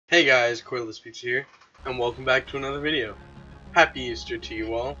Hey guys, CordessPizza here, and welcome back to another video. Happy Easter to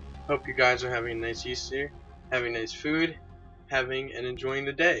you all. Hope you guys are having a nice Easter, having nice food, having and enjoying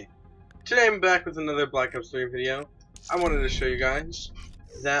the day. Today I'm back with another Black Ops 3 video. I wanted to show you guys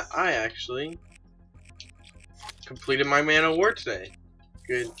that I actually completed my Man of War today.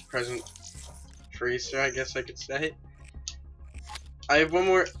 Good present for Easter, I guess I could say. I have one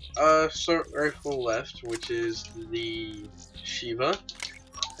more assault rifle left, which is the Shiva.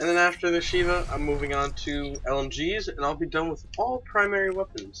 And then after the Shiva, I'm moving on to LMGs, and I'll be done with all primary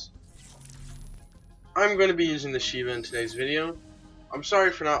weapons. I'm going to be using the Shiva in today's video. I'm sorry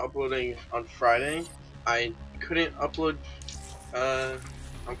for not uploading on Friday. I couldn't upload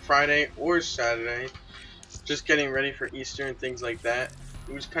on Friday or Saturday. Just getting ready for Easter and things like that.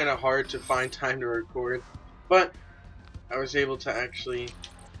 It was kind of hard to find time to record, but I was able to actually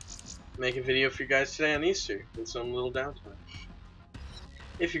make a video for you guys today on Easter with some little downtime.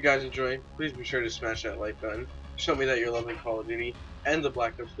 If you guys enjoy, please be sure to smash that like button. Show me that you're loving Call of Duty and the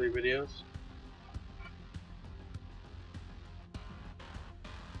Black Ops 3 videos.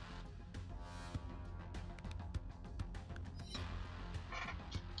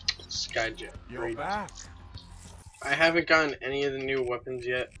 Skyjet. You're back. I haven't gotten any of the new weapons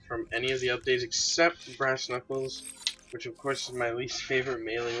yet from any of the updates except Brass Knuckles, which of course is my least favorite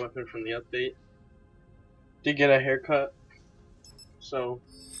melee weapon from the update. Did get a haircut, so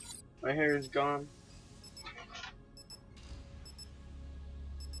my hair is gone.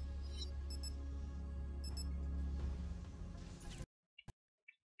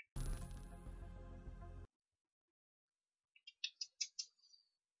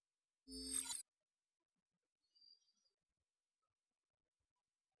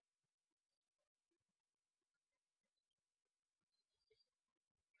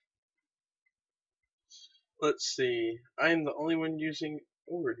 Let's see. I am the only one using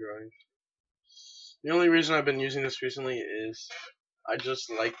overdrive. The only reason I've been using this recently is I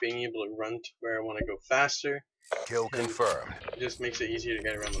just like being able to run to where I want to go faster. Kill confirmed. It just makes it easier to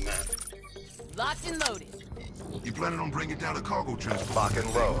get around the map. Locked and loaded. You planning on bringing down a cargo transport? Lock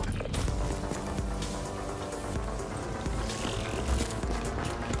and load.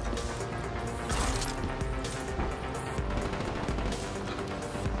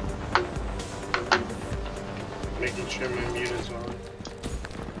 Making sure my mute is on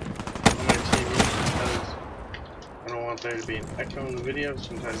my TV because I don't want there to be an echo in the video.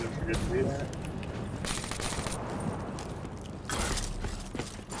 Sometimes I forget to do that.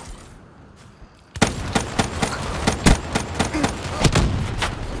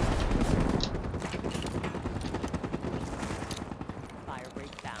 Fire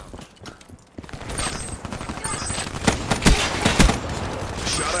rate down.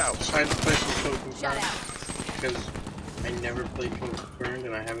 Shut out. Decided to play some Kill Confirmed Shut out. because I never played Kill Confirmed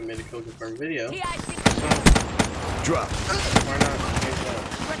and I haven't made a Kill Confirmed video. So Drop. why not change that?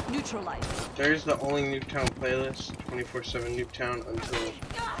 Threat neutralized. There's the only Nuketown playlist, 24/7 Nuketown until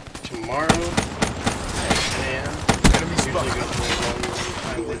tomorrow at 10 a.m. Enemy Usually spot. goes a little longer than the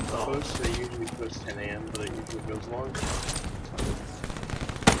time they post. They usually post 10 a.m., but it usually goes longer.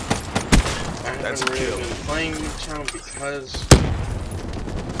 I That's haven't a really kill. been playing Nuketown because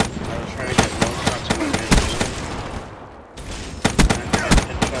I was trying to get more shots on my man. I had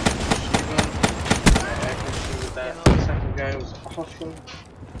headshots with Shiva. My accuracy with that second guy was awesome.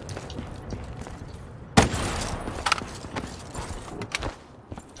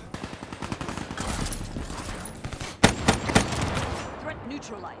 Threat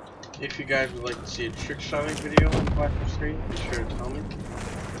neutralized. If you guys would like to see a trick shotting video on Black Ops 3, be sure to tell me.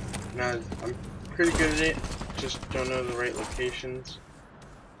 Now, I'm pretty good at it, just don't know the right locations.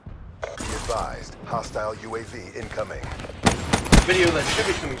 Be advised. Hostile UAV incoming. The video that should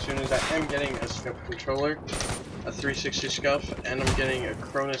be coming soon is I am getting a scuff controller, a 360 scuff, and I'm getting a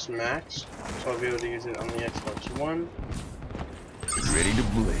Cronus Max, so I'll be able to use it on the Xbox One. Ready to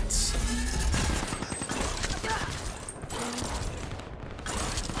blitz.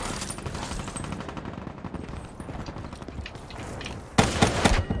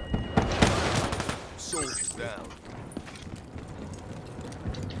 Soldiers down.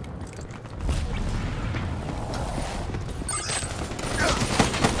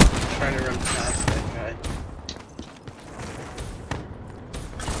 Trying to run past that guy.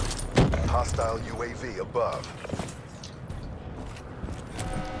 Hostile UAV above.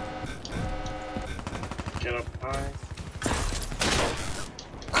 Get up high.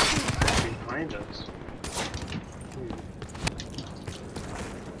 Behind us.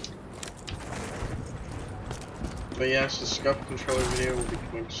 But yes, the scuff controller video will be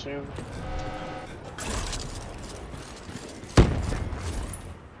coming soon.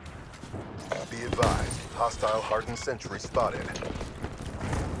 Be advised, hostile hardened sentry spotted.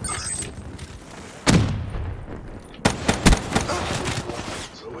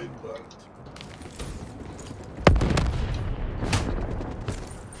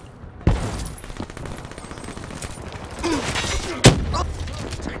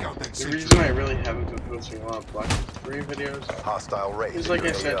 Take out that The sentry. reason I really haven't been posting a lot of Black Ops 3 videos Hostile raid. is, in like I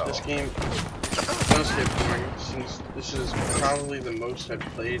your said, AO. this game does get boring since this is probably the most I've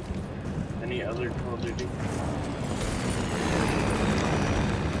played any other Call of Duty.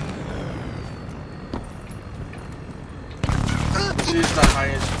 This is the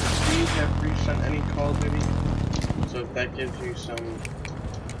highest speed I've reached on any Call of Duty, so if that gives you some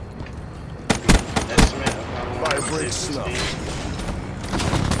estimate of how long I've played this slow. game.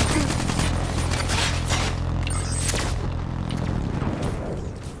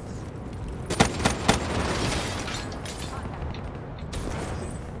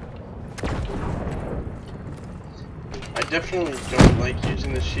 I definitely don't like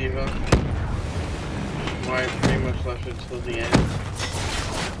using the Shiva. Why I pretty much left it till the end.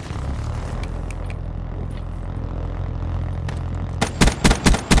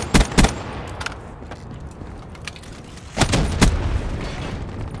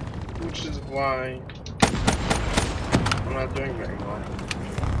 Which is why I'm not doing very well.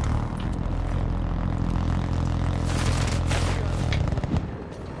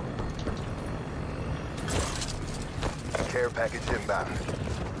 Care package inbound.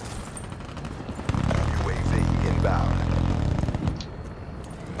 UAV inbound.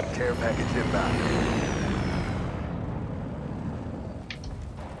 Care package inbound.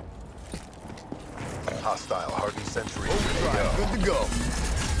 Hostile hardened sentry. Overdrive, good to go.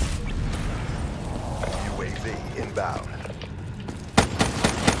 UAV inbound.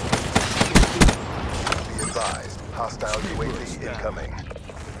 Be advised, hostile UAV incoming.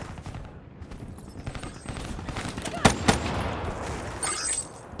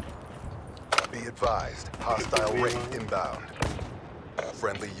 Be advised, hostile raid inbound.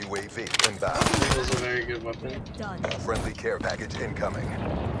 Friendly UAV inbound. This is a very good weapon. Done. Friendly care package incoming.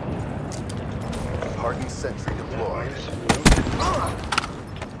 Hardened sentry deployed.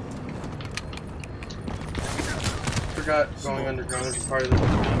 Forgot going underground is part of this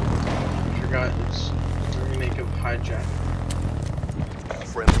game. Forgot it's a remake of Hijack.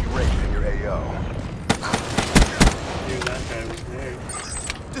 Friendly raid in your AO. Knew that guy was there.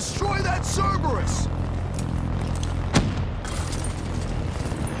 Destroy that Cerberus!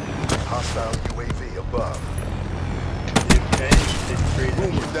 Hostile UAV above. Okay, it's free.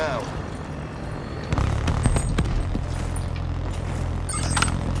 Boomer down.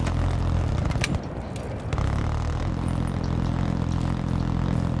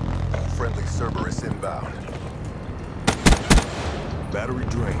 Friendly Cerberus inbound. Battery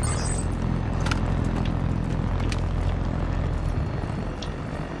drained.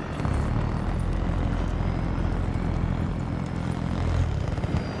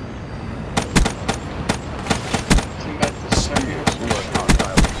 Team back to second.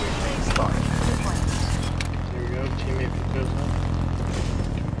 Hostile UAV spotted. There we go, teammate goes up.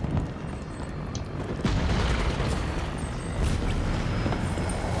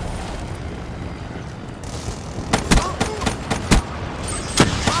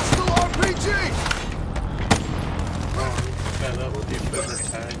 Hostile RPG! Oh, that up with the equipment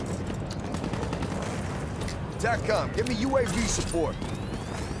tag. TACCOM, give me UAV support.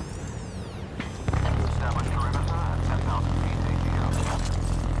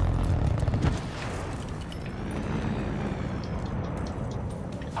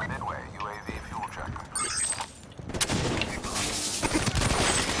 Midway, UAV fuel check.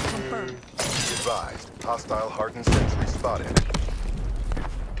 Confirmed. Advised, hostile hardened sentry spotted.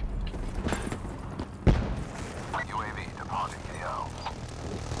 UAV departing KO.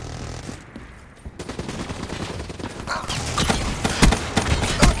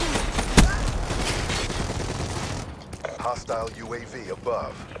 Hostile UAV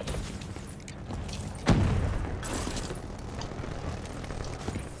above.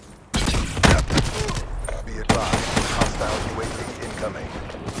 Be advised, hostile UAV incoming.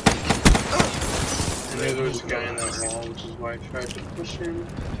 I knew there was a guy in that wall, which is why I tried to push him.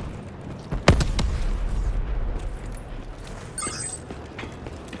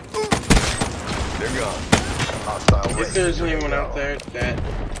 They're gone. Hostile If raid there's in your anyone AO. out there that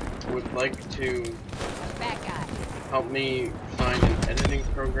would like to Bad guy. help me find an editing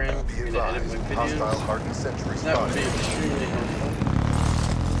program Be for me to edit advised, my hostile videos, hardened sentry that would be spotted. extremely helpful.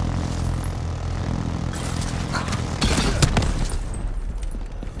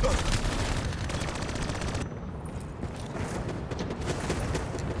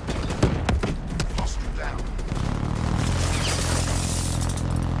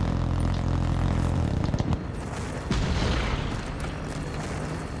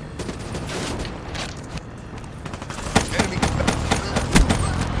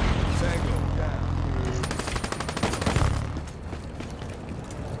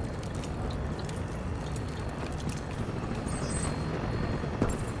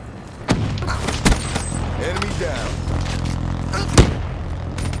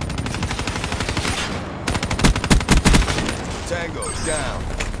 Tango down.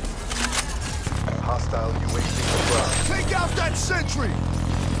 Hostile UAV confirmed. Take out that sentry!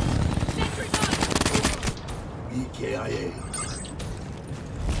 Sentry gun. EKIA.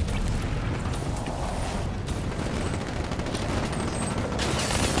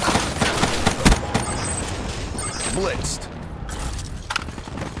 Blitzed.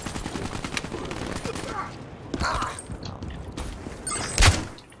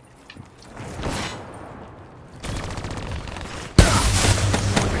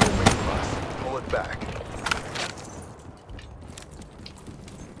 Pull it back.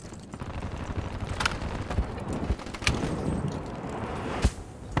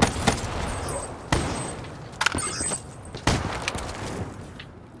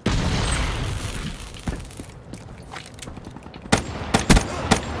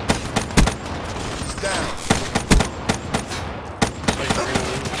 Like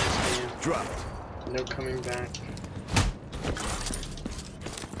everyone in this game. Dropped. No coming back.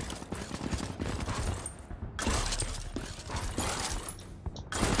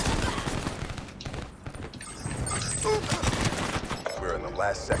 We're in the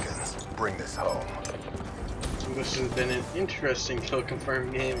last seconds. Bring this home. This has been an interesting kill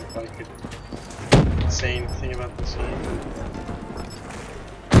confirmed game, if I could say anything about this game.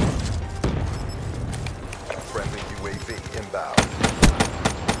 Friendly UAV inbound.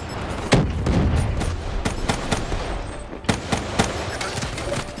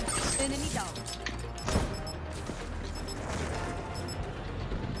 Enemy down.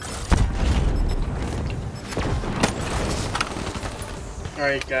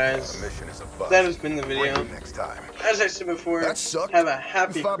 Alright guys, The mission is a bust. that has been the Bring video. it next time. As I said before, That sucked. have a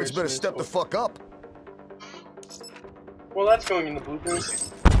happy You fathers better Christmas. step the fuck up. Well, that's going in the bloopers.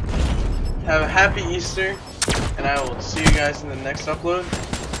 Have a happy Easter, and I will see you guys in the next upload.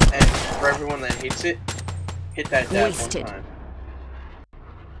 And for everyone that hates it, hit that dab one Wasted. time.